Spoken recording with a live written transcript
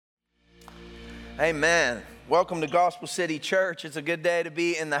Amen. Welcome to Gospel City Church. It's a good day to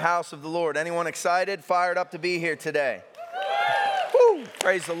be in the house of the Lord. Anyone excited, fired up to be here today? Woo!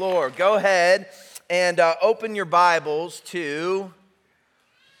 Praise the Lord. Go ahead and open your Bibles to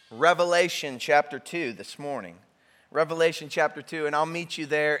Revelation chapter 2 this morning. Revelation chapter 2, and I'll meet you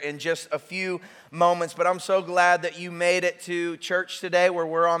there in just a few moments. But I'm so glad that you made it to church today, where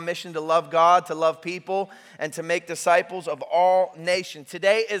we're on mission to love God, to love people, and to make disciples of all nations.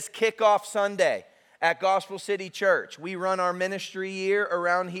 Today is Kickoff Sunday at Gospel City Church. We run our ministry year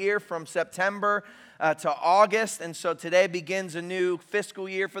around here from September to August, and so today begins a new fiscal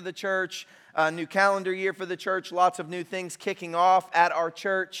year for the church, a new calendar year for the church, lots of new things kicking off at our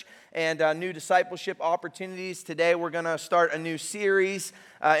church, and new discipleship opportunities. Today we're going to start a new series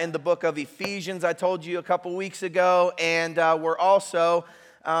in the book of Ephesians, I told you a couple weeks ago, and we're also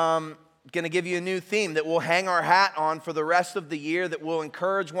going to give you a new theme that we'll hang our hat on for the rest of the year, that we'll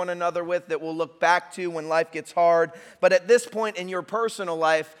encourage one another with, that we'll look back to when life gets hard. But at this point in your personal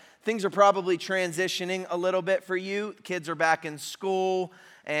life, things are probably transitioning a little bit for you. Kids are back in school,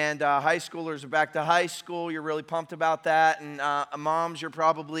 and high schoolers are back to high school. You're really pumped about that. And moms, you're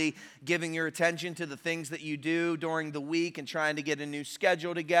probably giving your attention to the things that you do during the week and trying to get a new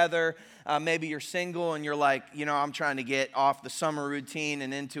schedule together. Maybe you're single and you're like, I'm trying to get off the summer routine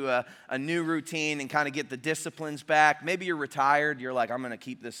and into a new routine and kind of get the disciplines back. Maybe you're retired. You're like, I'm going to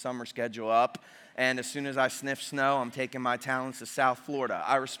keep this summer schedule up. And as soon as I sniff snow, I'm taking my talents to South Florida.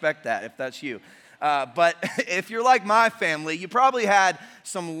 I respect that if that's you. But if you're like my family, you probably had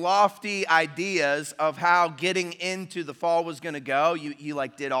some lofty ideas of how getting into the fall was going to go. You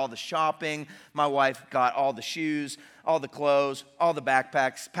like did all the shopping. My wife got all the shoes, all the clothes, all the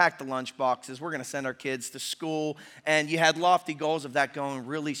backpacks, packed the lunch boxes. We're going to send our kids to school. And you had lofty goals of that going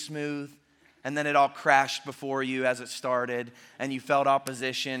really smooth. And then it all crashed before you as it started, and you felt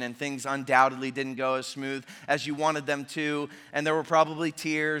opposition, and things undoubtedly didn't go as smooth as you wanted them to, and there were probably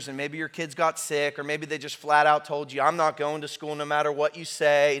tears, and maybe your kids got sick, or maybe they just flat out told you, I'm not going to school no matter what you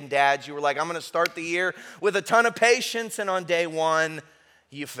say, and dads, you were like, I'm going to start the year with a ton of patience, and on day one,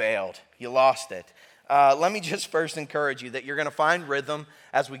 you failed. You lost it. Let me just first encourage you that you're going to find rhythm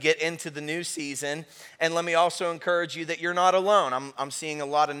as we get into the new season. And let me also encourage you that you're not alone. I'm seeing a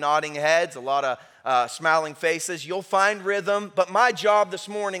lot of nodding heads, a lot of smiling faces. You'll find rhythm. But my job this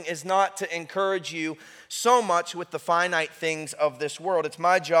morning is not to encourage you so much with the finite things of this world. It's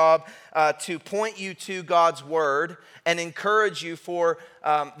my job to point you to God's word and encourage you for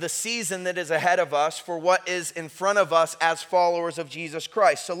the season that is ahead of us, for what is in front of us as followers of Jesus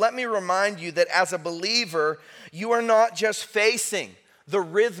Christ. So let me remind you that as a believer, you are not just facing the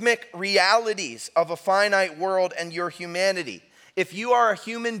rhythmic realities of a finite world and your humanity. If you are a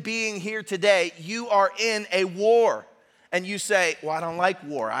human being here today, you are in a war. And you say, well, I don't like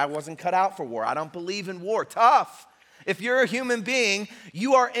war. I wasn't cut out for war. I don't believe in war. Tough. If you're a human being,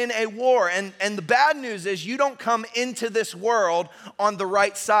 you are in a war. And the bad news is you don't come into this world on the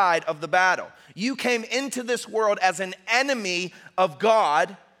right side of the battle. You came into this world as an enemy of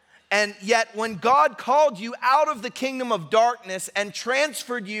God. And yet when God called you out of the kingdom of darkness and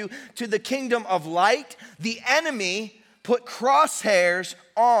transferred you to the kingdom of light, the enemy put crosshairs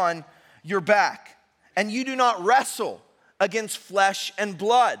on your back. And you do not wrestle against flesh and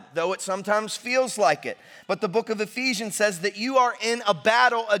blood, though it sometimes feels like it. But the book of Ephesians says that you are in a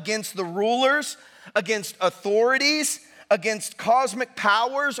battle against the rulers, against authorities, against cosmic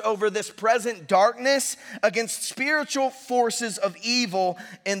powers over this present darkness, against spiritual forces of evil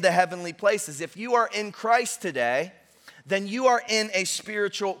in the heavenly places. If you are in Christ today, then you are in a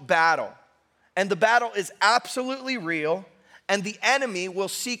spiritual battle. And the battle is absolutely real, and the enemy will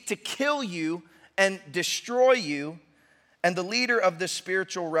seek to kill you and destroy you. And the leader of this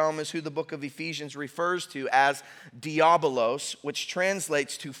spiritual realm is who the book of Ephesians refers to as Diabolos, which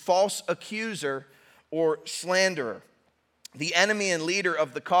translates to false accuser or slanderer. The enemy and leader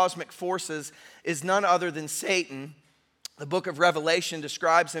of the cosmic forces is none other than Satan. The book of Revelation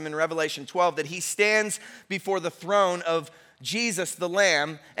describes him in Revelation 12 that he stands before the throne of Jesus the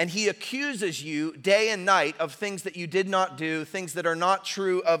Lamb, and he accuses you day and night of things that you did not do, things that are not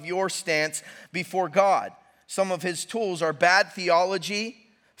true of your stance before God. Some of his tools are bad theology,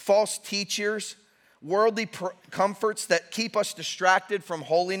 false teachers, worldly comforts that keep us distracted from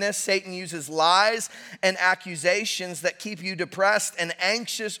holiness. Satan uses lies and accusations that keep you depressed and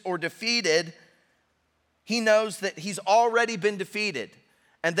anxious or defeated. He knows that he's already been defeated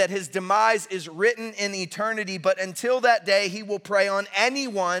and that his demise is written in eternity. But until that day, he will prey on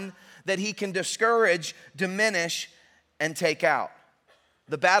anyone that he can discourage, diminish, and take out.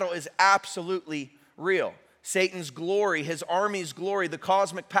 The battle is absolutely real. Satan's glory, his army's glory, the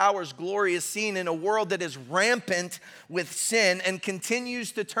cosmic power's glory is seen in a world that is rampant with sin and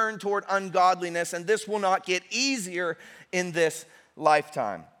continues to turn toward ungodliness, and this will not get easier in this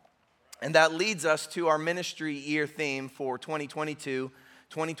lifetime. And that leads us to our ministry year theme for 2022,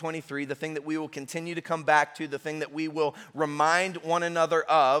 2023, the thing that we will continue to come back to, the thing that we will remind one another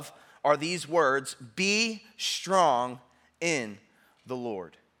of are these words: be strong in the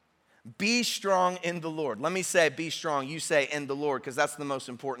Lord. Be strong in the Lord. Let me say be strong. You say in the Lord, because that's the most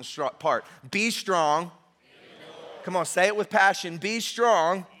important part. Be strong. Come on, say it with passion. Be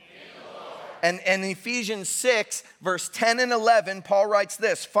strong. And in Ephesians 6, verse 10 and 11, Paul writes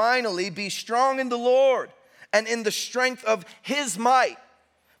this: finally, be strong in the Lord and in the strength of his might.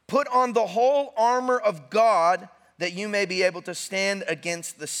 Put on the whole armor of God that you may be able to stand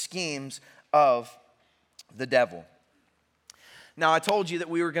against the schemes of the devil. Now, I told you that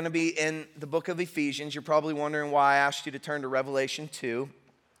we were going to be in the book of Ephesians. You're probably wondering why I asked you to turn to Revelation 2.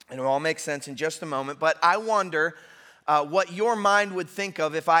 And it will all make sense in just a moment. But I wonder what your mind would think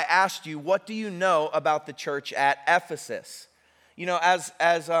of if I asked you, what do you know about the church at Ephesus? You know,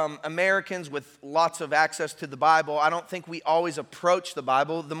 as Americans with lots of access to the Bible, I don't think we always approach the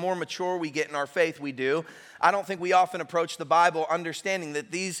Bible. The more mature we get in our faith, we do. I don't think we often approach the Bible understanding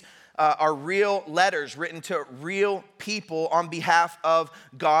that these are real letters written to real people on behalf of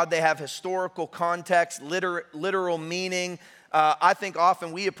God. They have historical context, literal meaning. I think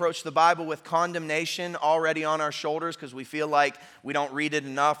often we approach the Bible with condemnation already on our shoulders because we feel like we don't read it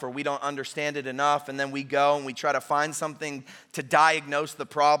enough or we don't understand it enough, and then we go and we try to find something to diagnose the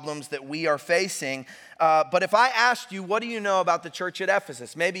problems that we are facing. But if I asked you, what do you know about the church at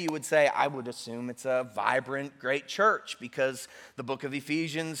Ephesus? Maybe you would say, I would assume it's a vibrant, great church because the book of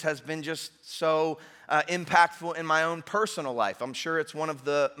Ephesians has been just so impactful in my own personal life. I'm sure it's one of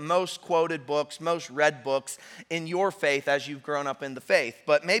the most quoted books, most read books in your faith as you've grown up in the faith.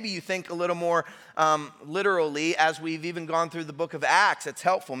 But maybe you think a little more literally as we've even gone through the book of Acts. It's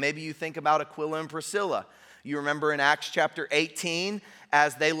helpful. Maybe you think about Aquila and Priscilla. You remember in Acts chapter 18,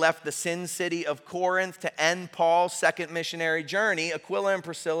 as they left the sin city of Corinth to end Paul's second missionary journey, Aquila and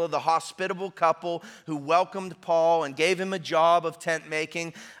Priscilla, the hospitable couple who welcomed Paul and gave him a job of tent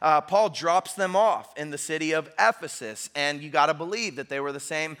making, Paul drops them off in the city of Ephesus. And you got to believe that they were the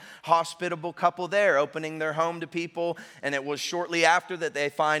same hospitable couple there, opening their home to people. And it was shortly after that they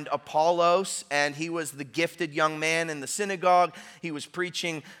find Apollos, and he was the gifted young man in the synagogue. He was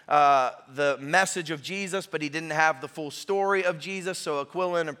preaching the message of Jesus, but he didn't have the full story of Jesus. So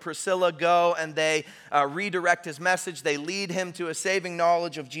Aquila and Priscilla go and they redirect his message. They lead him to a saving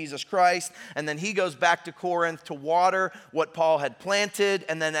knowledge of Jesus Christ. And then he goes back to Corinth to water what Paul had planted.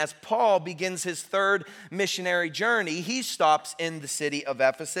 And then as Paul begins his third missionary journey, he stops in the city of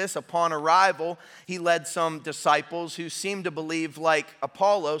Ephesus. Upon arrival, he led some disciples who seemed to believe like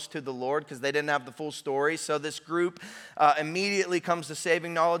Apollos to the Lord because they didn't have the full story. So this group immediately comes to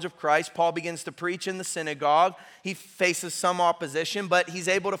saving knowledge of Christ. Paul begins to preach in the synagogue. He faces some opposition, but he's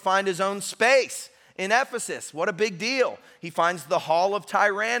able to find his own space in Ephesus. What a big deal. He finds the Hall of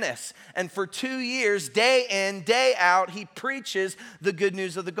Tyrannus. And for 2 years, day in, day out, he preaches the good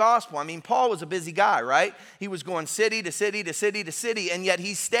news of the gospel. I mean, Paul was a busy guy, right? He was going city to city to city to city, and yet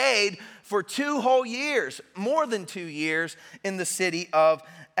he stayed for 2 whole years, more than 2 years, in the city of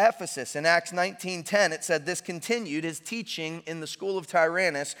Ephesus. In Acts 19:10, it said, this continued his teaching in the school of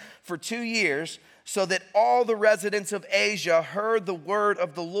Tyrannus for 2 years, so that all the residents of Asia heard the word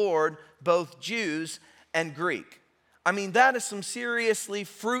of the Lord, both Jews and Greek. I mean, that is some seriously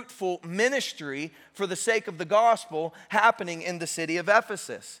fruitful ministry for the sake of the gospel happening in the city of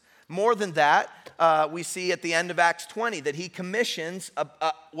Ephesus. More than that, we see at the end of Acts 20 that he commissions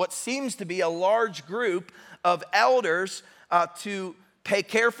what seems to be a large group of elders to pay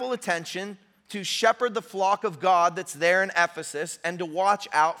careful attention, to shepherd the flock of God that's there in Ephesus, and to watch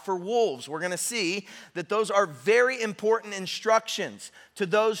out for wolves. We're going to see that those are very important instructions to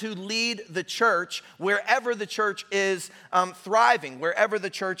those who lead the church wherever the church is thriving, wherever the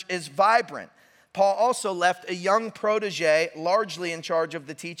church is vibrant. Paul also left a young protege largely in charge of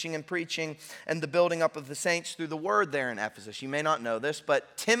the teaching and preaching and the building up of the saints through the word there in Ephesus. You may not know this,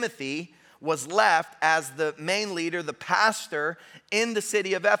 but Timothy was left as the main leader, the pastor in the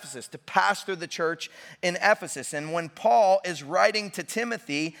city of Ephesus, to pastor the church in Ephesus. And when Paul is writing to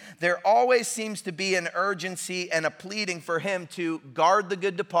Timothy, there always seems to be an urgency and a pleading for him to guard the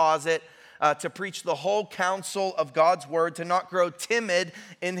good deposit, to preach the whole counsel of God's word, to not grow timid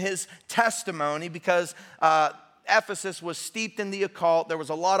in his testimony, because Ephesus was steeped in the occult. There was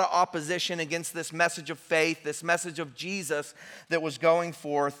a lot of opposition against this message of faith, this message of Jesus that was going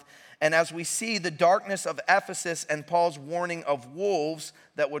forth. And as we see the darkness of Ephesus and Paul's warning of wolves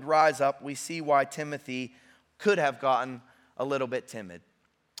that would rise up, we see why Timothy could have gotten a little bit timid.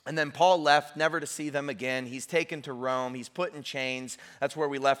 And then Paul left, never to see them again. He's taken to Rome. He's put in chains. That's where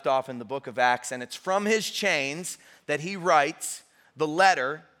we left off in the book of Acts. And it's from his chains that he writes the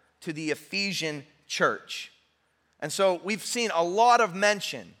letter to the Ephesian church. And so we've seen a lot of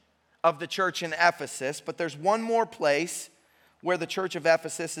mention of the church in Ephesus, but there's one more place where the church of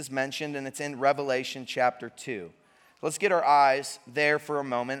Ephesus is mentioned, and it's in Revelation chapter 2. Let's get our eyes there for a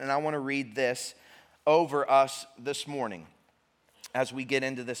moment, and I want to read this over us this morning as we get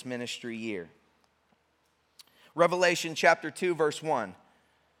into this ministry year. Revelation chapter 2, verse 1.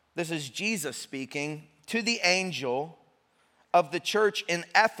 This is Jesus speaking to the angel of the church in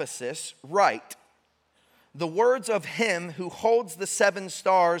Ephesus, write, the words of him who holds the 7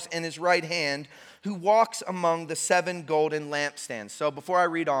 stars in his right hand, who walks among the 7 golden lampstands. So before I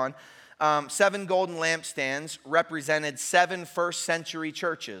read on, 7 golden lampstands represented 7 first century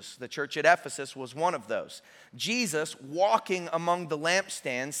churches. The church at Ephesus was one of those. Jesus walking among the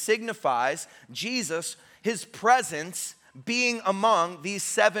lampstands signifies Jesus, his presence being among these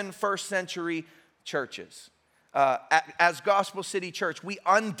 7 first century churches. As Gospel City Church, we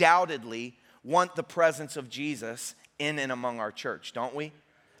undoubtedly want the presence of Jesus in and among our church, don't we?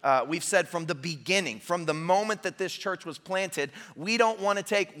 We've said from the beginning, from the moment that this church was planted, we don't want to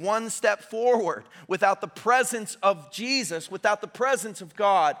take one step forward without the presence of Jesus, without the presence of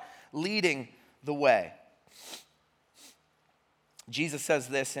God leading the way. Jesus says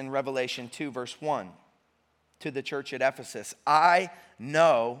this in Revelation 2, verse 1, to the church at Ephesus, I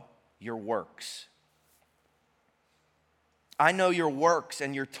know your works. I know your works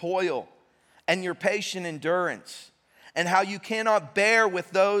and your toil and your patient endurance, and how you cannot bear with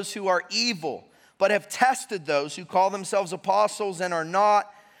those who are evil, but have tested those who call themselves apostles and are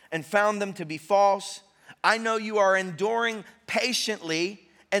not, and found them to be false. I know you are enduring patiently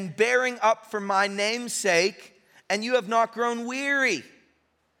and bearing up for my name's sake, and you have not grown weary.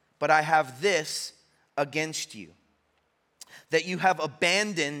 But I have this against you, that you have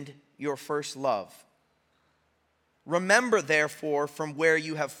abandoned your first love. Remember, therefore, from where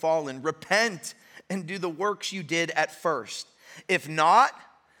you have fallen, repent and do the works you did at first. If not,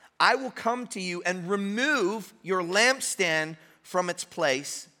 I will come to you and remove your lampstand from its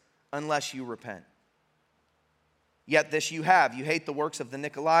place unless you repent. Yet this you have. You hate the works of the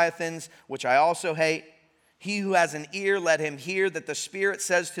Nicolaitans, which I also hate. He who has an ear, let him hear that the Spirit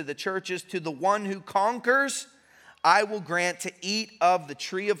says to the churches, to the one who conquers, I will grant to eat of the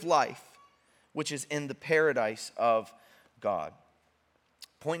tree of life, which is in the paradise of God.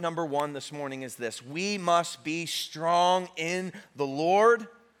 Point number 1 this morning is this. We must be strong in the Lord,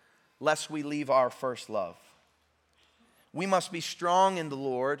 lest we leave our first love. We must be strong in the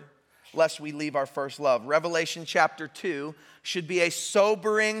Lord, lest we leave our first love. Revelation chapter 2 should be a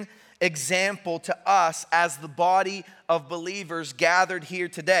sobering example to us as the body of believers gathered here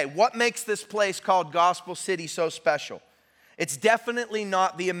today. What makes this place called Gospel City so special? It's definitely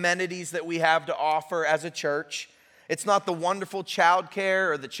not the amenities that we have to offer as a church. It's not the wonderful childcare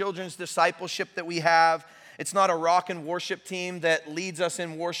or the children's discipleship that we have. It's not a rock and worship team that leads us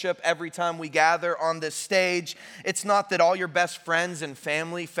in worship every time we gather on this stage. It's not that all your best friends and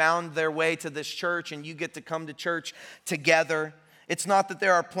family found their way to this church and you get to come to church together. It's not that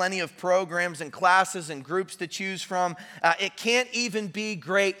there are plenty of programs and classes and groups to choose from. It can't even be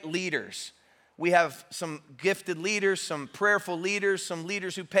great leaders. We have some gifted leaders, some prayerful leaders, some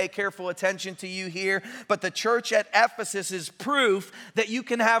leaders who pay careful attention to you here. But the church at Ephesus is proof that you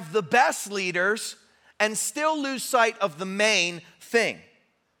can have the best leaders and still lose sight of the main thing.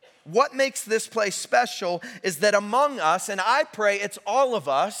 What makes this place special is that among us, and I pray it's all of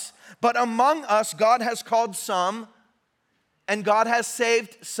us, but among us, God has called some, and God has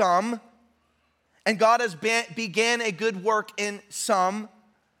saved some, and God has began a good work in some.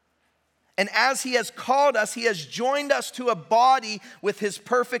 And as he has called us, he has joined us to a body with his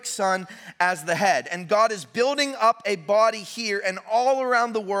perfect Son as the head. And God is building up a body here and all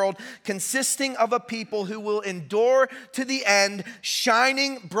around the world consisting of a people who will endure to the end,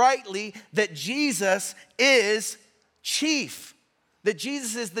 shining brightly that Jesus is chief, that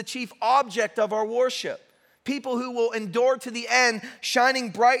Jesus is the chief object of our worship. People who will endure to the end, shining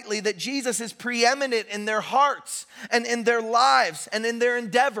brightly that Jesus is preeminent in their hearts and in their lives and in their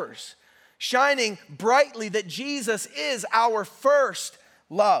endeavors. Shining brightly that Jesus is our first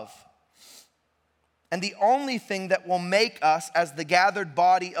love. And the only thing that will make us as the gathered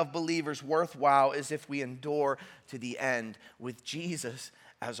body of believers worthwhile is if we endure to the end with Jesus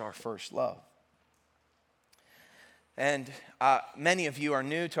as our first love. And many of you are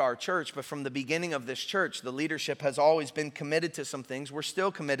new to our church, but from the beginning of this church, the leadership has always been committed to some things. We're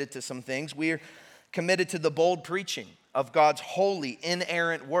still committed to some things. We're committed to the bold preaching of God's holy,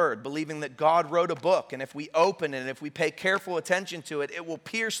 inerrant word, believing that God wrote a book, and if we open it, and if we pay careful attention to it, it will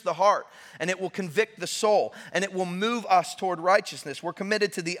pierce the heart, and it will convict the soul, and it will move us toward righteousness. We're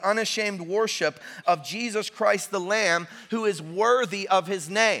committed to the unashamed worship of Jesus Christ the Lamb, who is worthy of his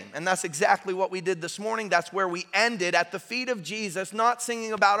name. And that's exactly what we did this morning. That's where we ended, at the feet of Jesus, not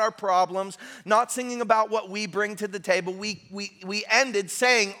singing about our problems, not singing about what we bring to the table. We ended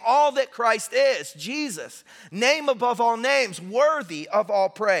saying all that Christ is, Jesus, name above all names, worthy of all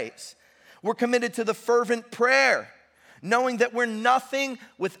praise. We're committed to the fervent prayer, knowing that we're nothing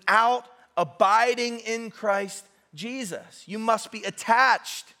without abiding in Christ Jesus. You must be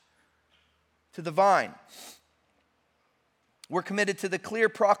attached to the vine. We're committed to the clear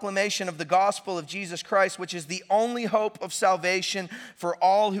proclamation of the gospel of Jesus Christ, which is the only hope of salvation for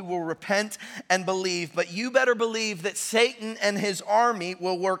all who will repent and believe. But you better believe that Satan and his army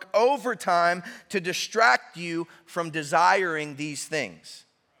will work overtime to distract you from desiring these things.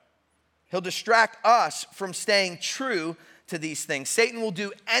 He'll distract us from staying true to these things. Satan will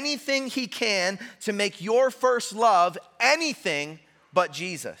do anything he can to make your first love anything but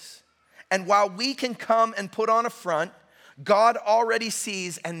Jesus. And while we can come and put on a front, God already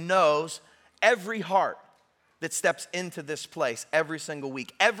sees and knows every heart that steps into this place every single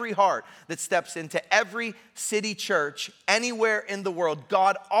week. Every heart that steps into every city church anywhere in the world,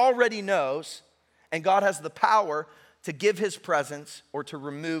 God already knows, and God has the power to give his presence or to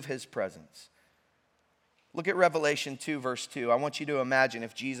remove his presence. Look at Revelation 2, verse 2. I want you to imagine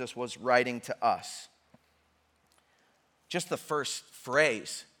if Jesus was writing to us. Just the first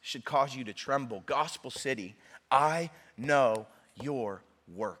phrase should cause you to tremble. Gospel City, I know your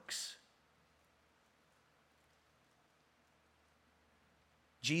works.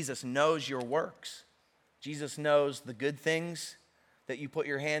 Jesus knows your works. Jesus knows the good things that you put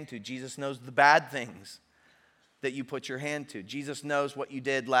your hand to. Jesus knows the bad things that you put your hand to. Jesus knows what you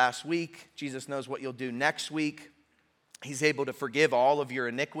did last week. Jesus knows what you'll do next week. He's able to forgive all of your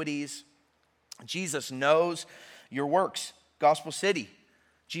iniquities. Jesus knows your works. Gospel City,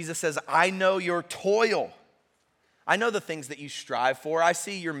 Jesus says, I know your toil. I know the things that you strive for. I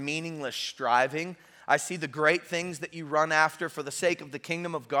see your meaningless striving. I see the great things that you run after for the sake of the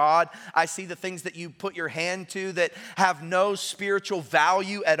kingdom of God. I see the things that you put your hand to that have no spiritual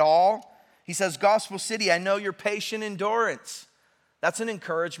value at all. He says, Gospel City, I know your patient endurance. That's an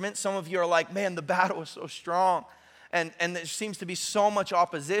encouragement. Some of you are like, man, the battle is so strong. And there seems to be so much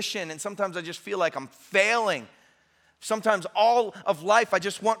opposition. And sometimes I just feel like I'm failing. Sometimes all of life, I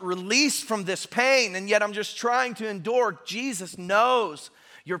just want release from this pain, and yet I'm just trying to endure. Jesus knows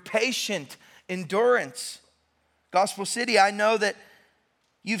your patient endurance. Gospel City, I know that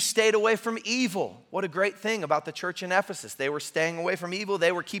you've stayed away from evil. What a great thing about the church in Ephesus. They were staying away from evil.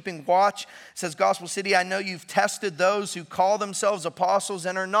 They were keeping watch. It says, Gospel City, I know you've tested those who call themselves apostles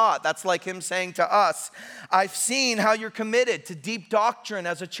and are not. That's like him saying to us, I've seen how you're committed to deep doctrine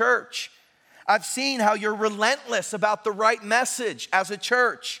as a church. I've seen how you're relentless about the right message as a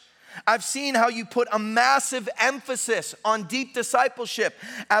church. I've seen how you put a massive emphasis on deep discipleship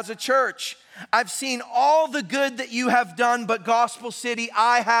as a church. I've seen all the good that you have done, but Gospel City,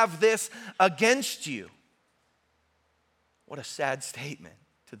 I have this against you. What a sad statement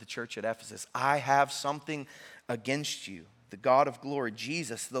to the church at Ephesus. I have something against you. The God of glory,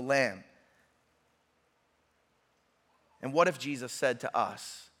 Jesus, the Lamb. And what if Jesus said to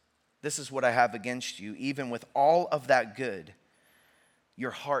us, this is what I have against you, even with all of that good,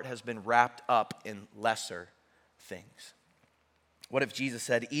 your heart has been wrapped up in lesser things. What if Jesus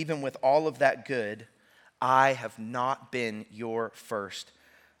said, even with all of that good, I have not been your first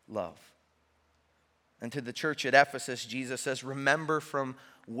love? And to the church at Ephesus, Jesus says, remember from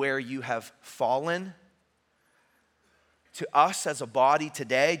where you have fallen. To us as a body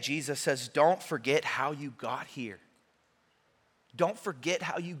today, Jesus says, don't forget how you got here. Don't forget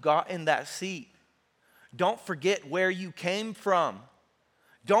how you got in that seat. Don't forget where you came from.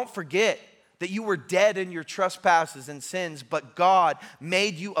 Don't forget that you were dead in your trespasses and sins, but God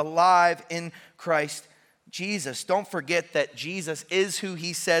made you alive in Christ Jesus. Don't forget that Jesus is who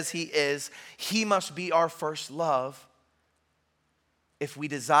he says he is. He must be our first love if we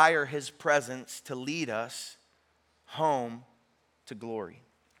desire his presence to lead us home to glory.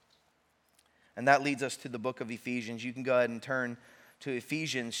 And that leads us to the book of Ephesians. You can go ahead and turn to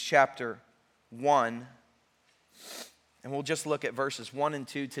Ephesians chapter 1. And we'll just look at verses 1 and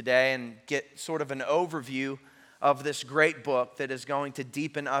 2 today and get sort of an overview of this great book that is going to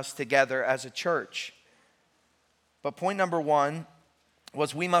deepen us together as a church. But point number one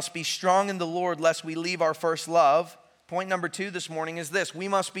was we must be strong in the Lord lest we leave our first love. Point number two this morning is this: we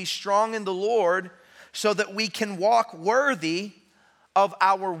must be strong in the Lord so that we can walk worthy of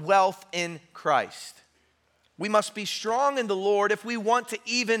our wealth in Christ. We must be strong in the Lord if we want to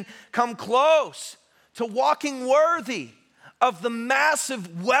even come close to walking worthy of the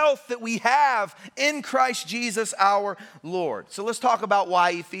massive wealth that we have in Christ Jesus our Lord. So let's talk about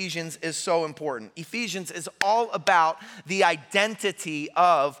why Ephesians is so important. Ephesians is all about the identity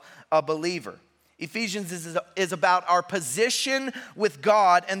of a believer. Ephesians is about our position with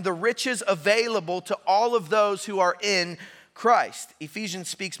God and the riches available to all of those who are in Christ. Ephesians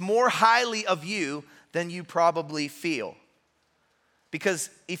speaks more highly of you than you probably feel. Because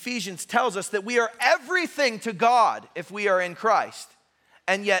Ephesians tells us that we are everything to God if we are in Christ.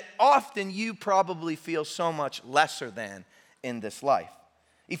 And yet often you probably feel so much lesser than in this life.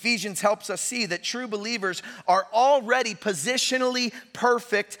 Ephesians helps us see that true believers are already positionally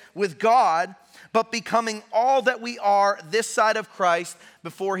perfect with God, but becoming all that we are this side of Christ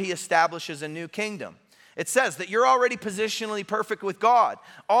before he establishes a new kingdom. It says that you're already positionally perfect with God.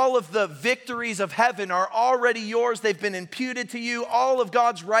 All of the victories of heaven are already yours. They've been imputed to you. All of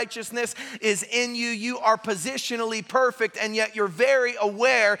God's righteousness is in you. You are positionally perfect, and yet you're very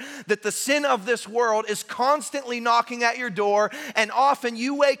aware that the sin of this world is constantly knocking at your door, and often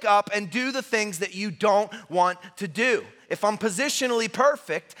you wake up and do the things that you don't want to do. If I'm positionally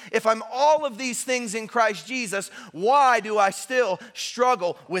perfect, if I'm all of these things in Christ Jesus, why do I still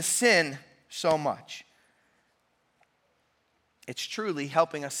struggle with sin so much? It's truly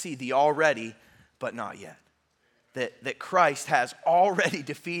helping us see the already, but not yet. That Christ has already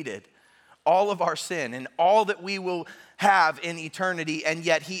defeated all of our sin and all that we will have in eternity, and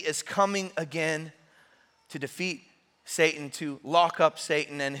yet he is coming again to defeat Satan, to lock up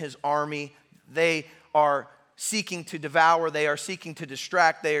Satan and his army. They are seeking to devour, they are seeking to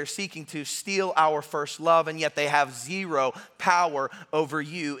distract, they are seeking to steal our first love, and yet they have zero power over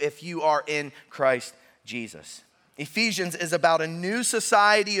you if you are in Christ Jesus. Ephesians is about a new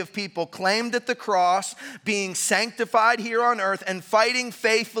society of people claimed at the cross, being sanctified here on earth, and fighting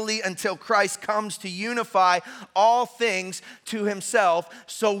faithfully until Christ comes to unify all things to himself.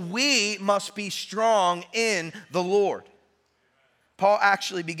 So we must be strong in the Lord. Paul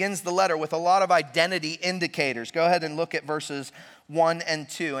actually begins the letter with a lot of identity indicators. Go ahead and look at verses 1 and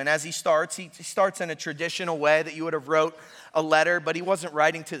 2. And as he starts in a traditional way that you would have wrote a letter, but he wasn't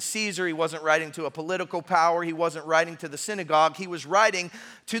writing to Caesar, he wasn't writing to a political power, he wasn't writing to the synagogue, he was writing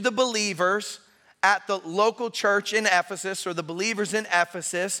to the believers at the local church in Ephesus, or the believers in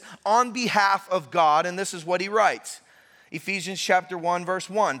Ephesus, on behalf of God, and this is what he writes. Ephesians chapter 1, verse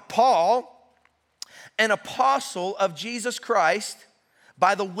 1. Paul, an apostle of Jesus Christ,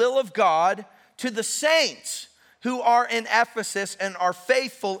 by the will of God, to the saints who are in Ephesus and are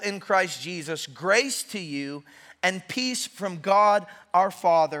faithful in Christ Jesus, grace to you and peace from God our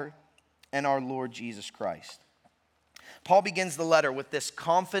Father and our Lord Jesus Christ. Paul begins the letter with this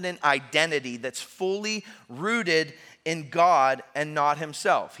confident identity that's fully rooted in God and not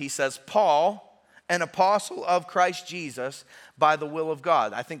himself. He says, Paul, an apostle of Christ Jesus, by the will of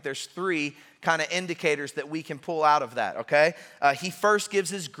God. I think there's three kind of indicators that we can pull out of that, okay? He first gives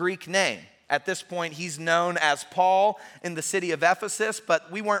his Greek name. At this point, he's known as Paul in the city of Ephesus, but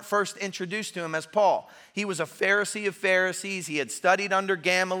we weren't first introduced to him as Paul. He was a Pharisee of Pharisees. He had studied under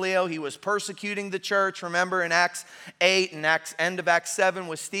Gamaliel. He was persecuting the church, remember, in Acts 8 and end of Acts 7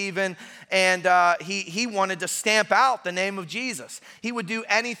 with Stephen. And he wanted to stamp out the name of Jesus. He would do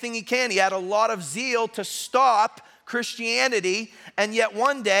anything he can. He had a lot of zeal to stop Christianity, and yet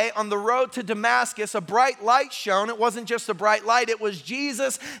one day on the road to Damascus, a bright light shone. It wasn't just a bright light, it was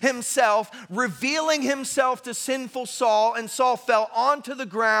Jesus himself revealing himself to sinful Saul, and Saul fell onto the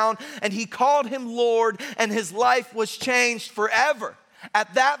ground, and he called him Lord, and his life was changed forever.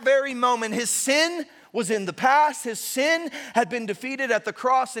 At that very moment, his sin was in the past. His sin had been defeated at the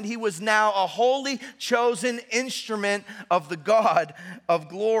cross, and he was now a holy, chosen instrument of the God of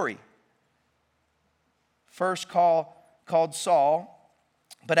glory. First called Saul,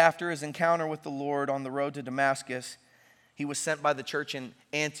 but after his encounter with the Lord on the road to Damascus, he was sent by the church in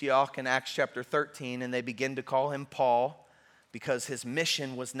Antioch in Acts chapter 13, and they begin to call him Paul because his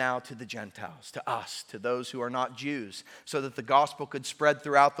mission was now to the Gentiles, to us, to those who are not Jews, so that the gospel could spread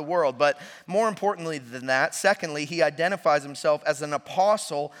throughout the world. But more importantly than that, secondly, he identifies himself as an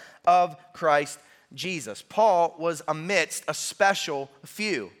apostle of Christ Jesus. Paul was amidst a special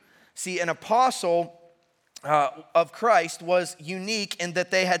few. See, an apostle of Christ was unique in that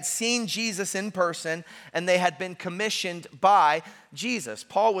they had seen Jesus in person and they had been commissioned by Jesus.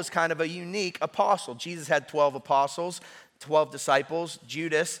 Paul was kind of a unique apostle. Jesus had 12 apostles, 12 disciples.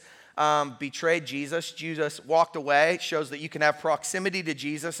 Judas betrayed Jesus. Judas walked away. Shows that you can have proximity to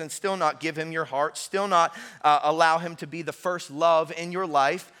Jesus and still not give him your heart, still not allow him to be the first love in your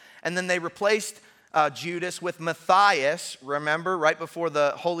life. And then they replaced Judas with Matthias, remember, right before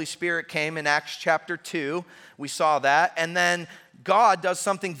the Holy Spirit came in Acts chapter 2. We saw that. And then God does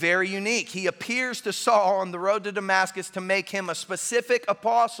something very unique. He appears to Saul on the road to Damascus to make him a specific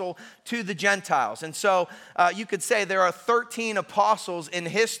apostle to the Gentiles. And so you could say there are 13 apostles in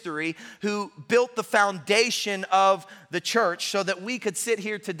history who built the foundation of the church so that we could sit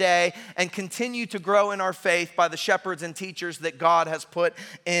here today and continue to grow in our faith by the shepherds and teachers that God has put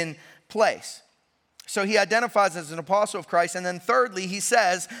in place. So he identifies as an apostle of Christ. And then thirdly, he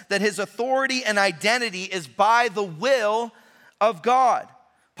says that his authority and identity is by the will of God.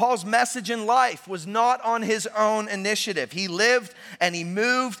 Paul's message in life was not on his own initiative. He lived and he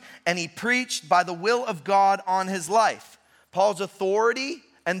moved and he preached by the will of God on his life. Paul's authority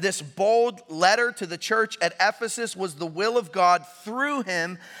and this bold letter to the church at Ephesus was the will of God through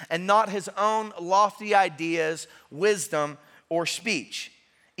him and not his own lofty ideas, wisdom, or speech.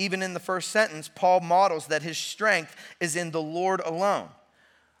 Even in the first sentence, Paul models that his strength is in the Lord alone.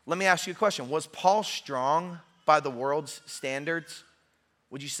 Let me ask you a question. Was Paul strong by the world's standards?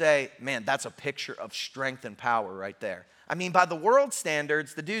 Would you say, man, that's a picture of strength and power right there? I mean, by the world's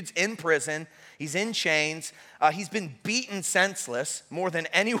standards, the dude's in prison, he's in chains, he's been beaten senseless more than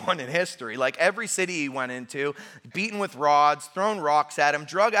anyone in history. Like every city he went into, beaten with rods, thrown rocks at him,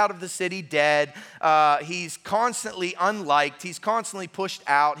 drug out of the city dead. He's constantly unliked, he's constantly pushed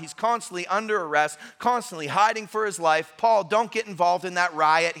out, he's constantly under arrest, constantly hiding for his life. Paul, don't get involved in that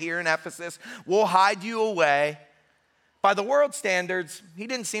riot here in Ephesus. We'll hide you away. By the world standards, he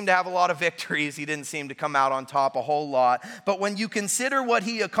didn't seem to have a lot of victories. He didn't seem to come out on top a whole lot. But when you consider what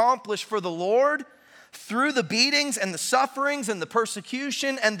he accomplished for the Lord through the beatings and the sufferings and the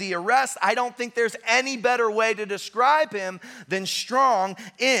persecution and the arrest, I don't think there's any better way to describe him than strong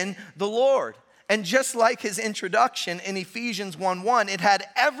in the Lord. And just like his introduction in Ephesians 1:1, it had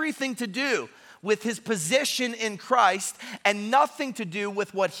everything to do with his position in Christ and nothing to do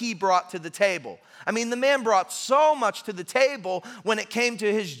with what he brought to the table. I mean, the man brought so much to the table when it came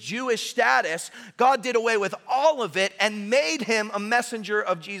to his Jewish status. God did away with all of it and made him a messenger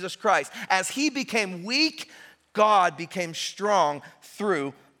of Jesus Christ. As he became weak, God became strong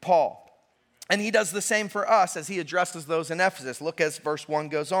through Paul. And he does the same for us as he addresses those in Ephesus. Look as verse 1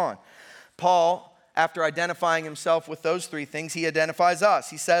 goes on. Paul, after identifying himself with those three things, he identifies us.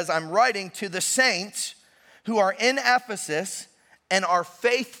 He says, I'm writing to the saints who are in Ephesus and are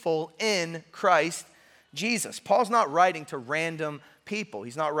faithful in Christ Jesus. Paul's not writing to random people.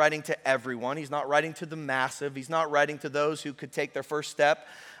 He's not writing to everyone. He's not writing to the massive. He's not writing to those who could take their first step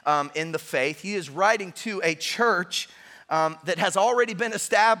in the faith. He is writing to a church that has already been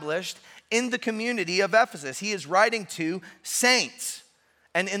established in the community of Ephesus. He is writing to saints.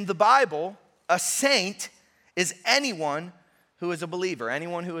 And in the Bible, a saint is anyone who is a believer.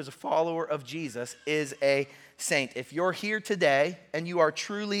 Anyone who is a follower of Jesus is a saint. If you're here today and you are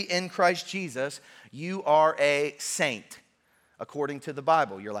truly in Christ Jesus, you are a saint according to the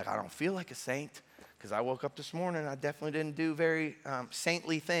Bible. You're like, I don't feel like a saint because I woke up this morning and I definitely didn't do very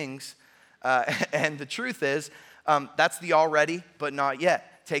saintly things. And the truth is, that's the already but not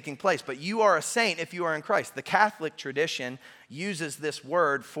yet taking place. But you are a saint if you are in Christ. The Catholic tradition uses this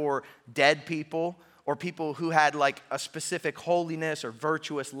word for dead people or people who had like a specific holiness or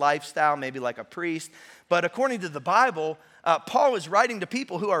virtuous lifestyle, maybe like a priest. But according to the Bible, Paul is writing to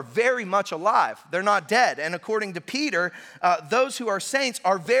people who are very much alive. They're not dead. And according to Peter, those who are saints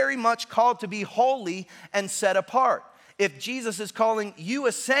are very much called to be holy and set apart. If Jesus is calling you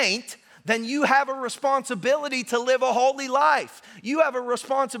a saint, then you have a responsibility to live a holy life. You have a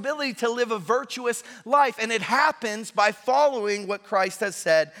responsibility to live a virtuous life. And it happens by following what Christ has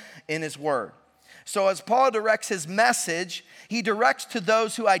said in his word. So as Paul directs his message, he directs to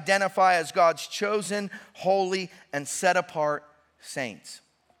those who identify as God's chosen, holy, and set apart saints.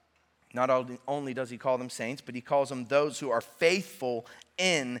 Not only does he call them saints, but he calls them those who are faithful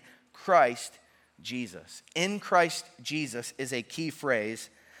in Christ Jesus. In Christ Jesus is a key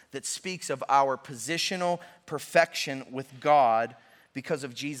phrase that speaks of our positional perfection with God because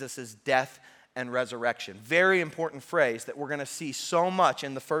of Jesus' death and resurrection. Very important phrase that we're going to see so much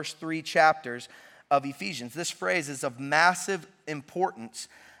in the first 3 chapters of Ephesians. This phrase is of massive importance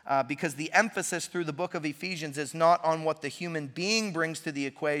because the emphasis through the book of Ephesians is not on what the human being brings to the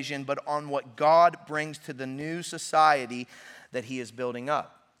equation, but on what God brings to the new society that he is building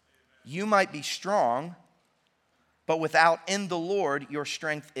up. You might be strong, but without in the Lord, your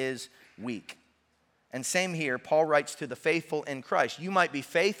strength is weak. And same here, Paul writes to the faithful in Christ. You might be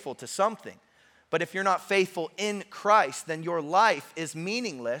faithful to something, but if you're not faithful in Christ, then your life is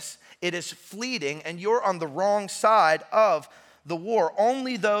meaningless, it is fleeting, and you're on the wrong side of the war.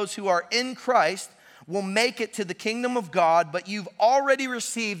 Only those who are in Christ will make it to the kingdom of God, but you've already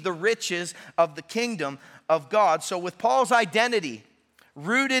received the riches of the kingdom of God. So with Paul's identity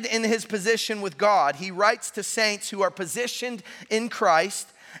rooted in his position with God, he writes to saints who are positioned in Christ,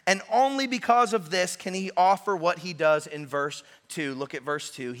 and only because of this can he offer what he does in verse 2. Look at verse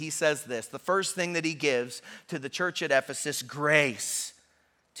 2. He says this, the first thing that he gives to the church at Ephesus: grace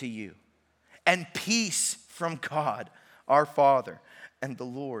to you and peace from God, our Father, and the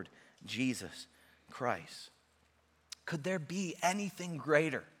Lord Jesus Christ. Could there be anything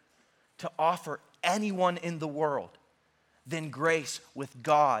greater to offer anyone in the world than grace with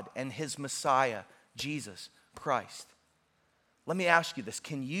God and his Messiah, Jesus Christ? Let me ask you this.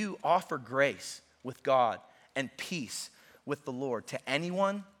 Can you offer grace with God and peace with the Lord to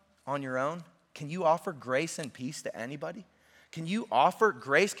anyone on your own? Can you offer grace and peace to anybody? Can you offer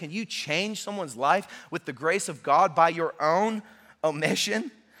grace? Can you change someone's life with the grace of God by your own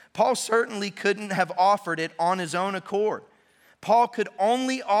omission? Paul certainly couldn't have offered it on his own accord. Paul could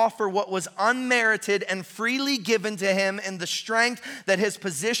only offer what was unmerited and freely given to him in the strength that his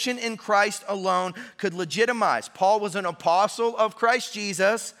position in Christ alone could legitimize. Paul was an apostle of Christ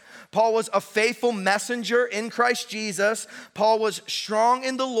Jesus. Paul was a faithful messenger in Christ Jesus. Paul was strong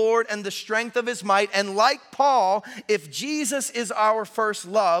in the Lord and the strength of his might. And like Paul, if Jesus is our first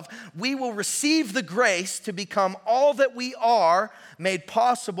love, we will receive the grace to become all that we are, made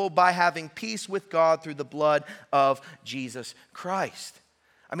possible by having peace with God through the blood of Jesus Christ.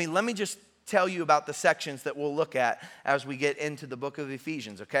 I mean, let me just tell you about the sections that we'll look at as we get into the book of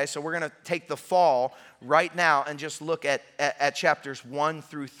Ephesians, okay? So we're going to take the fall right now and just look at chapters 1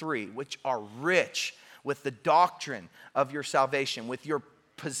 through 3, which are rich with the doctrine of your salvation, with your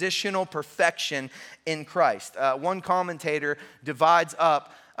positional perfection in Christ. One commentator divides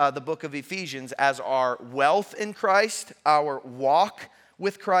up the book of Ephesians as our wealth in Christ, our walk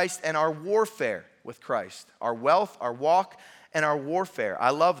with Christ, and our warfare with Christ. Our wealth, our walk, and our warfare.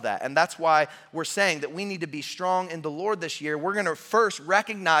 I love that. And that's why we're saying that we need to be strong in the Lord this year. We're going to first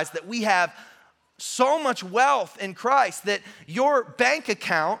recognize that we have so much wealth in Christ that your bank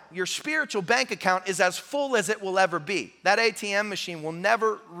account, your spiritual bank account, is as full as it will ever be. That ATM machine will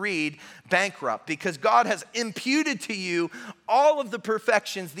never read bankrupt because God has imputed to you all of the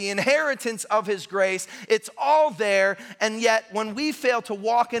perfections, the inheritance of his grace. It's all there. And yet when we fail to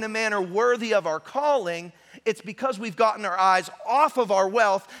walk in a manner worthy of our calling, it's because we've gotten our eyes off of our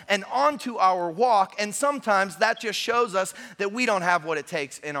wealth and onto our walk, and sometimes that just shows us that we don't have what it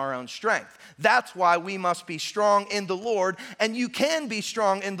takes in our own strength. That's why we must be strong in the Lord, and you can be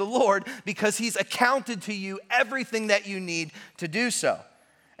strong in the Lord because he's accounted to you everything that you need to do so.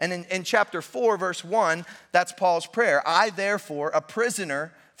 And in chapter 4, verse 1, that's Paul's prayer. I, therefore, a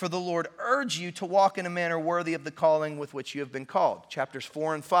prisoner for the Lord, urge you to walk in a manner worthy of the calling with which you have been called. Chapters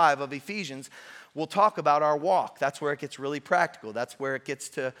 4 and 5 of Ephesians we'll talk about our walk. That's where it gets really practical. That's where it gets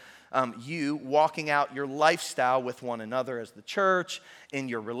to you walking out your lifestyle with one another as the church, in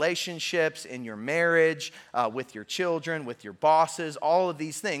your relationships, in your marriage, with your children, with your bosses, all of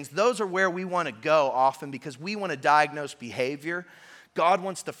these things. Those are where we want to go often because we want to diagnose behavior. God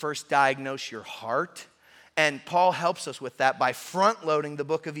wants to first diagnose your heart. And Paul helps us with that by front-loading the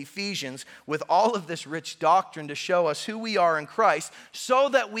book of Ephesians with all of this rich doctrine to show us who we are in Christ so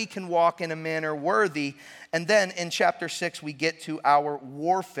that we can walk in a manner worthy. And then in chapter 6, we get to our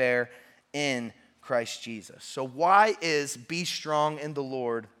warfare in Christ Jesus. So why is be strong in the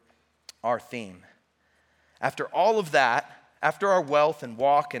Lord our theme? After all of that, after our wealth and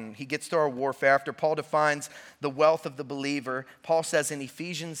walk, and he gets to our warfare, after Paul defines the wealth of the believer, Paul says in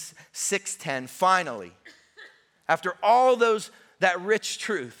Ephesians 6:10, finally, after all that rich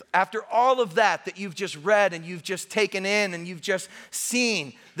truth, after all of that you've just read and you've just taken in and you've just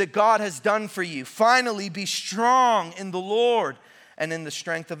seen that God has done for you, finally be strong in the Lord and in the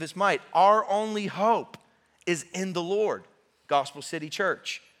strength of his might. Our only hope is in the Lord, Gospel City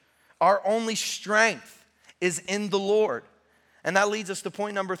Church. Our only strength is in the Lord. And that leads us to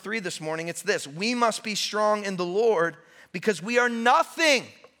point number 3 this morning. It's this: we must be strong in the Lord because we are nothing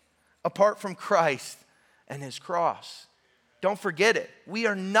apart from Christ and his cross. Don't forget it. We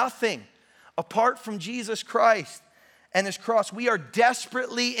are nothing apart from Jesus Christ and his cross. We are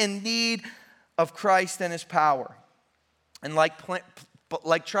desperately in need of Christ and his power. And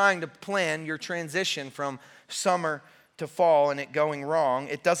like trying to plan your transition from summer to fall and it going wrong,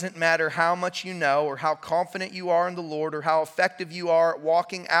 it doesn't matter how much you know or how confident you are in the Lord or how effective you are at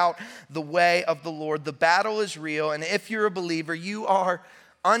walking out the way of the Lord. The battle is real, and if you're a believer, you are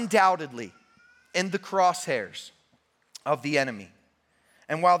undoubtedly in the crosshairs of the enemy.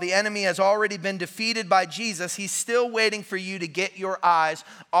 And while the enemy has already been defeated by Jesus, he's still waiting for you to get your eyes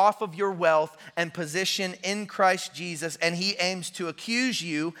off of your wealth and position in Christ Jesus. And he aims to accuse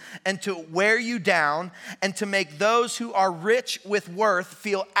you and to wear you down and to make those who are rich with worth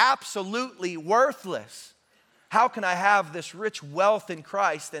feel absolutely worthless. How can I have this rich wealth in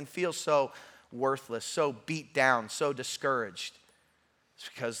Christ and feel so worthless, so beat down, so discouraged? It's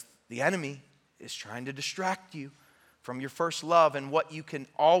because the enemy is trying to distract you from your first love and what you can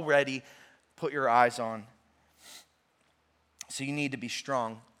already put your eyes on. So you need to be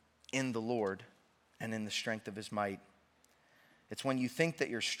strong in the Lord and in the strength of his might. It's when you think that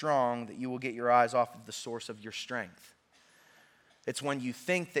you're strong that you will get your eyes off of the source of your strength. It's when you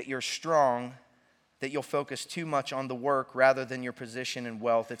think that you're strong that you'll focus too much on the work rather than your position and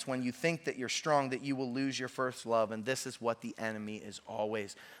wealth. It's when you think that you're strong that you will lose your first love, and this is what the enemy is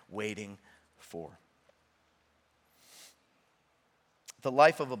always waiting for. The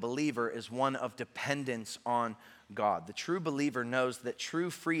life of a believer is one of dependence on God. The true believer knows that true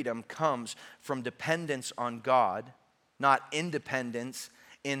freedom comes from dependence on God, not independence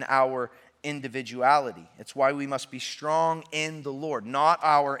in our individuality. It's why we must be strong in the Lord, not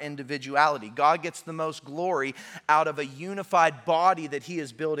our individuality. God gets the most glory out of a unified body that he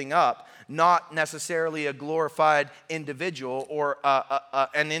is building up, not necessarily a glorified individual or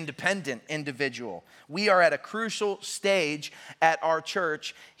an independent individual. We are at a crucial stage at our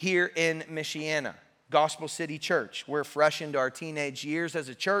church here in Michiana, Gospel City Church. We're fresh into our teenage years as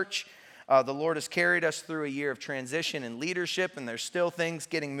a church. The Lord has carried us through a year of transition and leadership, and there's still things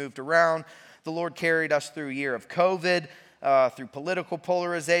getting moved around. The Lord carried us through a year of COVID, through political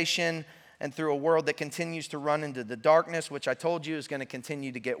polarization, and through a world that continues to run into the darkness, which I told you is going to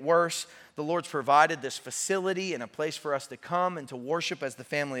continue to get worse. The Lord's provided this facility and a place for us to come and to worship as the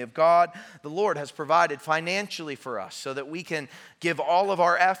family of God. The Lord has provided financially for us so that we can give all of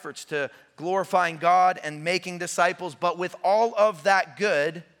our efforts to glorifying God and making disciples. But with all of that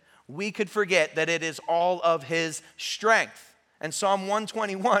good, we could forget that it is all of his strength. And Psalm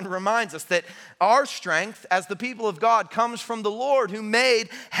 121 reminds us that our strength as the people of God comes from the Lord who made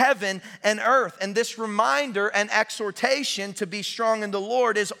heaven and earth. And this reminder and exhortation to be strong in the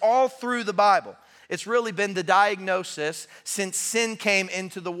Lord is all through the Bible. It's really been the diagnosis since sin came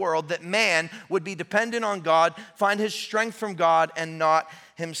into the world that man would be dependent on God, find his strength from God and not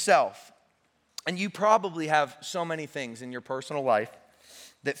himself. And you probably have so many things in your personal life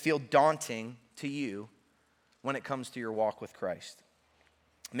that feel daunting to you when it comes to your walk with Christ.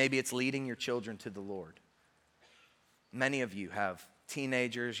 Maybe it's leading your children to the Lord. Many of you have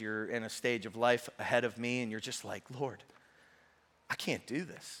teenagers, you're in a stage of life ahead of me, and you're just like, Lord, I can't do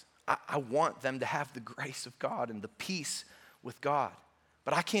this. I want them to have the grace of God and the peace with God,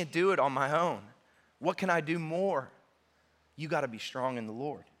 but I can't do it on my own. What can I do more? You got to be strong in the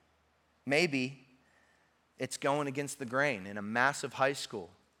Lord. Maybe it's going against the grain in a massive high school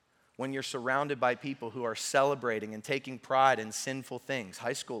when you're surrounded by people who are celebrating and taking pride in sinful things.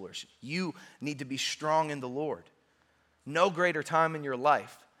 High schoolers, you need to be strong in the Lord. No greater time in your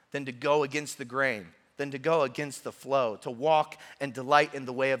life than to go against the grain, than to go against the flow, to walk and delight in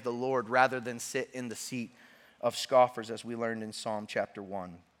the way of the Lord rather than sit in the seat of scoffers, as we learned in Psalm chapter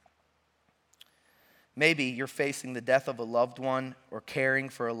 1. Maybe you're facing the death of a loved one or caring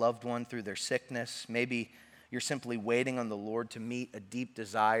for a loved one through their sickness. Maybe you're simply waiting on the Lord to meet a deep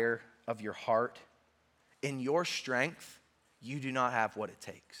desire of your heart. In your strength, you do not have what it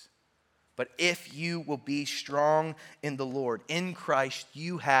takes. But if you will be strong in the Lord, in Christ,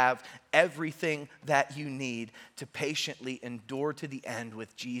 you have everything that you need to patiently endure to the end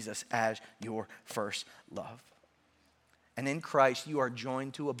with Jesus as your first love. And in Christ, you are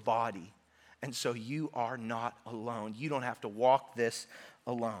joined to a body. And so you are not alone. You don't have to walk this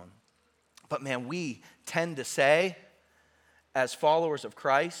alone. But man, we tend to say, as followers of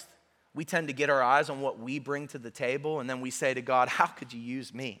Christ, we tend to get our eyes on what we bring to the table, and then we say to God, how could you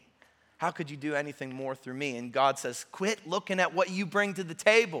use me? How could you do anything more through me? And God says, quit looking at what you bring to the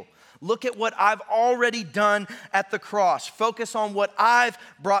table. Look at what I've already done at the cross. Focus on what I've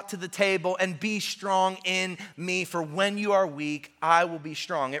brought to the table and be strong in me. For when you are weak, I will be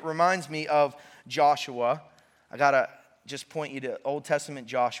strong. It reminds me of Joshua. I got to just point you to Old Testament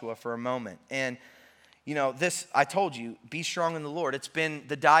Joshua for a moment. And You know, this, I told you, be strong in the Lord. It's been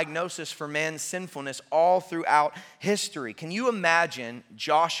the diagnosis for man's sinfulness all throughout history. Can you imagine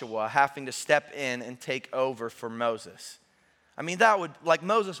Joshua having to step in and take over for Moses? I mean,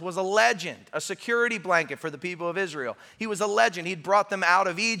 Moses was a legend, a security blanket for the people of Israel. He was a legend. He'd brought them out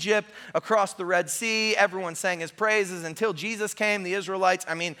of Egypt, across the Red Sea. Everyone sang his praises until Jesus came. The Israelites,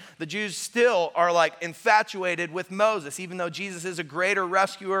 the Jews still are like infatuated with Moses, even though Jesus is a greater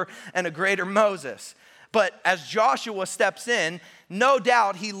rescuer and a greater Moses. But as Joshua steps in, no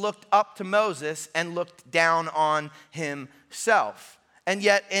doubt he looked up to Moses and looked down on himself. And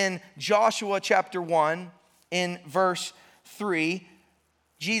yet in Joshua chapter 1, in verse 3,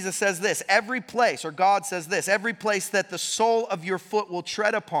 Jesus says this, God says this, every place that the sole of your foot will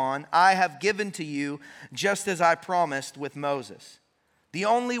tread upon, I have given to you, just as I promised with Moses. The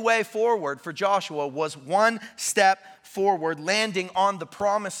only way forward for Joshua was one step forward, landing on the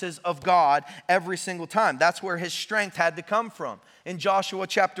promises of God every single time. That's where his strength had to come from. In Joshua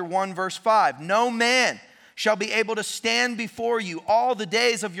chapter 1, verse 5, no man shall be able to stand before you all the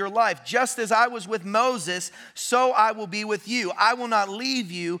days of your life. Just as I was with Moses, so I will be with you. I will not leave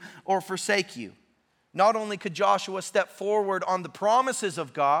you or forsake you. Not only could Joshua step forward on the promises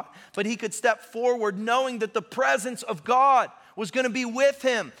of God, but he could step forward knowing that the presence of God was going to be with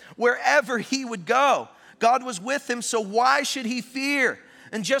him wherever he would go. God was with him, so why should he fear?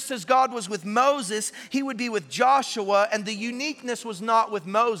 And just as God was with Moses, he would be with Joshua, and the uniqueness was not with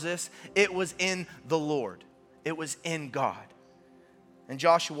Moses, it was in the Lord. It was in God. In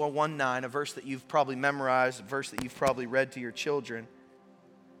Joshua 1:9, a verse that you've probably memorized, a verse that you've probably read to your children,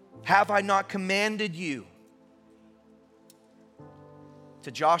 have I not commanded you?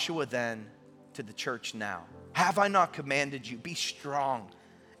 To Joshua then, to the church now. Have I not commanded you? Be strong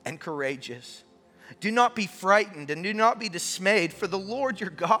and courageous. Do not be frightened and do not be dismayed, for the Lord your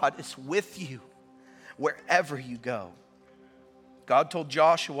God is with you wherever you go. God told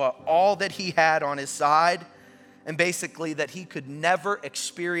Joshua all that he had on his side, and basically that he could never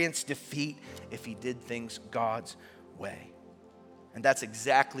experience defeat if he did things God's way. And that's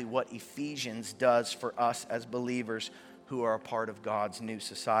exactly what Ephesians does for us as believers who are a part of God's new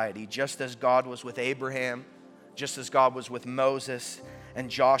society. Just as God was with Abraham, just as God was with Moses and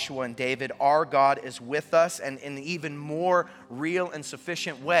Joshua and David, our God is with us, and in an even more real and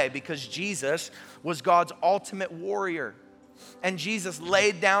sufficient way, because Jesus was God's ultimate warrior. And Jesus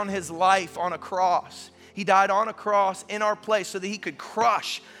laid down his life on a cross. He died on a cross in our place so that he could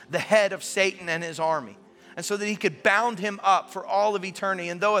crush the head of Satan and his army, and so that he could bound him up for all of eternity.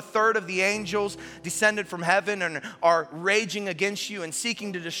 And though a third of the angels descended from heaven and are raging against you and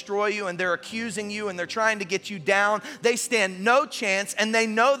seeking to destroy you, and they're accusing you and they're trying to get you down, they stand no chance, and they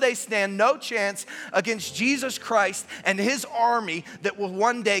know they stand no chance against Jesus Christ and his army that will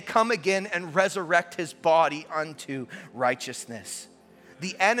one day come again and resurrect his body unto righteousness.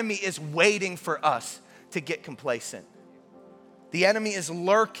 The enemy is waiting for us to get complacent. The enemy is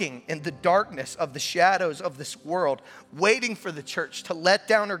lurking in the darkness of the shadows of this world, waiting for the church to let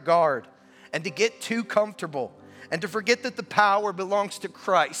down her guard and to get too comfortable and to forget that the power belongs to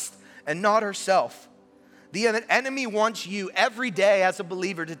Christ and not herself. The enemy wants you every day as a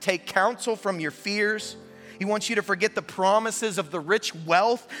believer to take counsel from your fears. He wants you to forget the promises of the rich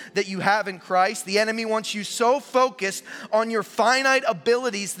wealth that you have in Christ. The enemy wants you so focused on your finite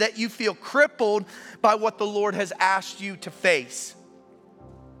abilities that you feel crippled by what the Lord has asked you to face.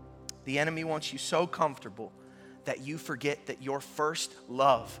 The enemy wants you so comfortable that you forget that your first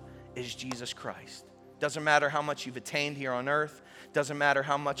love is Jesus Christ. Doesn't matter how much you've attained here on earth. Doesn't matter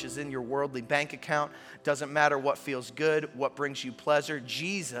how much is in your worldly bank account. Doesn't matter what feels good, what brings you pleasure.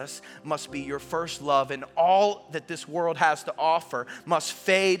 Jesus must be your first love, and all that this world has to offer must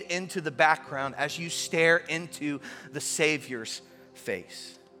fade into the background as you stare into the Savior's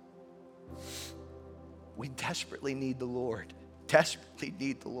face. We desperately need the Lord. Desperately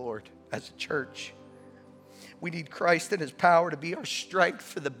need the Lord as a church. We need Christ and his power to be our strength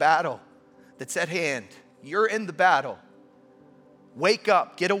for the battle that's at hand. You're in the battle. Wake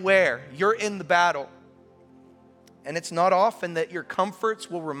up, get aware, you're in the battle. And it's not often that your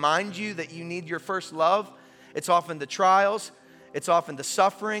comforts will remind you that you need your first love. It's often the trials, it's often the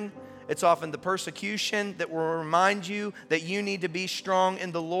suffering, it's often the persecution that will remind you that you need to be strong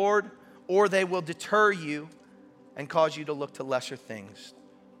in the Lord, or they will deter you and cause you to look to lesser things.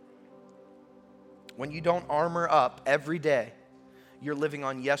 When you don't armor up every day, you're living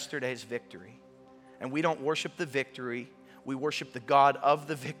on yesterday's victory. And we don't worship the victory. We worship the God of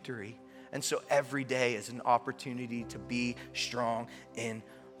the victory. And so every day is an opportunity to be strong in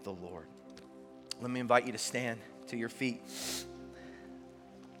the Lord. Let me invite you to stand to your feet.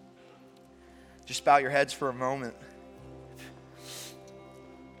 Just bow your heads for a moment.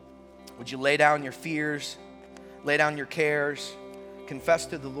 Would you lay down your fears, lay down your cares, confess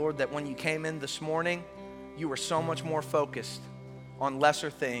to the Lord that when you came in this morning, you were so much more focused on lesser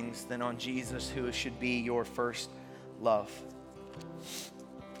things than on Jesus, who should be your first love.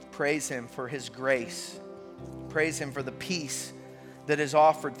 Praise Him for His grace. Praise Him for the peace that is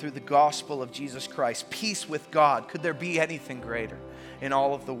offered through the gospel of Jesus Christ. Peace with God. Could there be anything greater in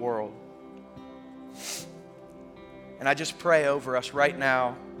all of the world? And I just pray over us right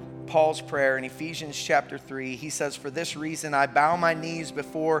now, Paul's prayer in Ephesians chapter 3. He says, "For this reason I bow my knees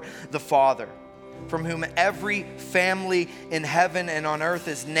before the Father, from whom every family in heaven and on earth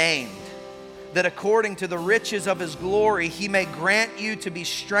is named, that according to the riches of His glory, He may grant you to be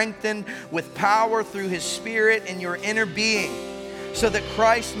strengthened with power through His Spirit in your inner being, so that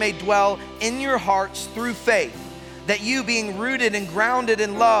Christ may dwell in your hearts through faith, that you, being rooted and grounded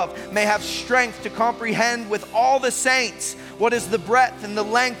in love, may have strength to comprehend with all the saints what is the breadth and the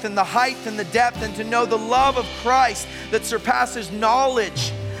length and the height and the depth, and to know the love of Christ that surpasses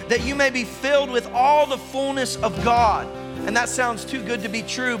knowledge, that you may be filled with all the fullness of God." And that sounds too good to be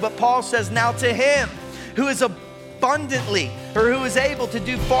true, but Paul says, "Now to Him who is abundantly, or who is able to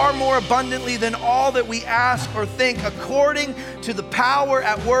do far more abundantly than all that we ask or think, according to the power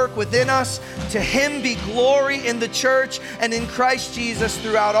at work within us, to Him be glory in the church and in Christ Jesus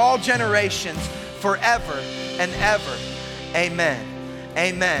throughout all generations, forever and ever. Amen."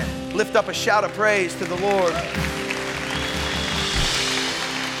 Amen. Lift up a shout of praise to the Lord.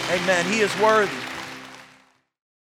 Amen. He is worthy.